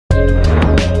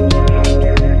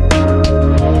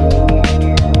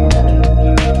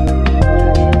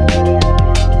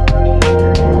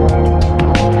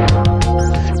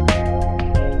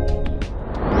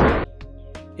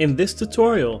In this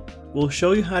tutorial, we'll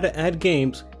show you how to add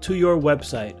games to your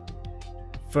website.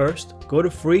 First, go to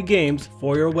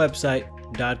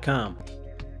freegamesforyourwebsite.com.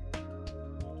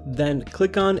 Then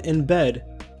click on Embed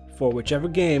for whichever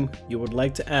game you would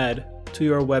like to add to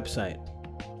your website.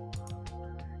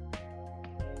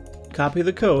 Copy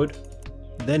the code,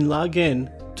 then log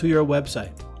in to your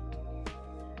website.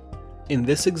 In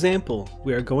this example,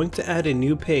 we are going to add a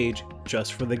new page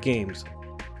just for the games.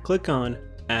 Click on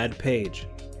Add Page.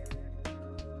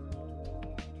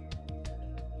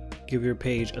 Give your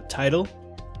page a title,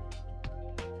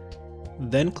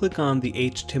 then click on the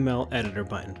HTML editor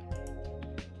button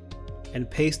and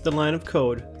paste the line of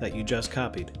code that you just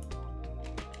copied.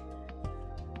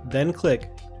 Then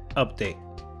click Update.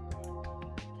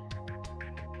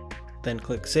 Then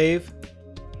click Save,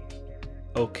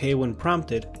 OK when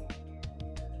prompted,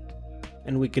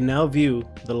 and we can now view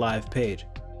the live page.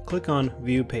 Click on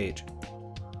View Page.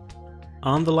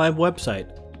 On the live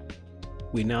website,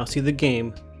 we now see the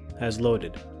game has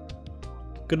loaded.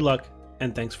 Good luck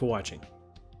and thanks for watching.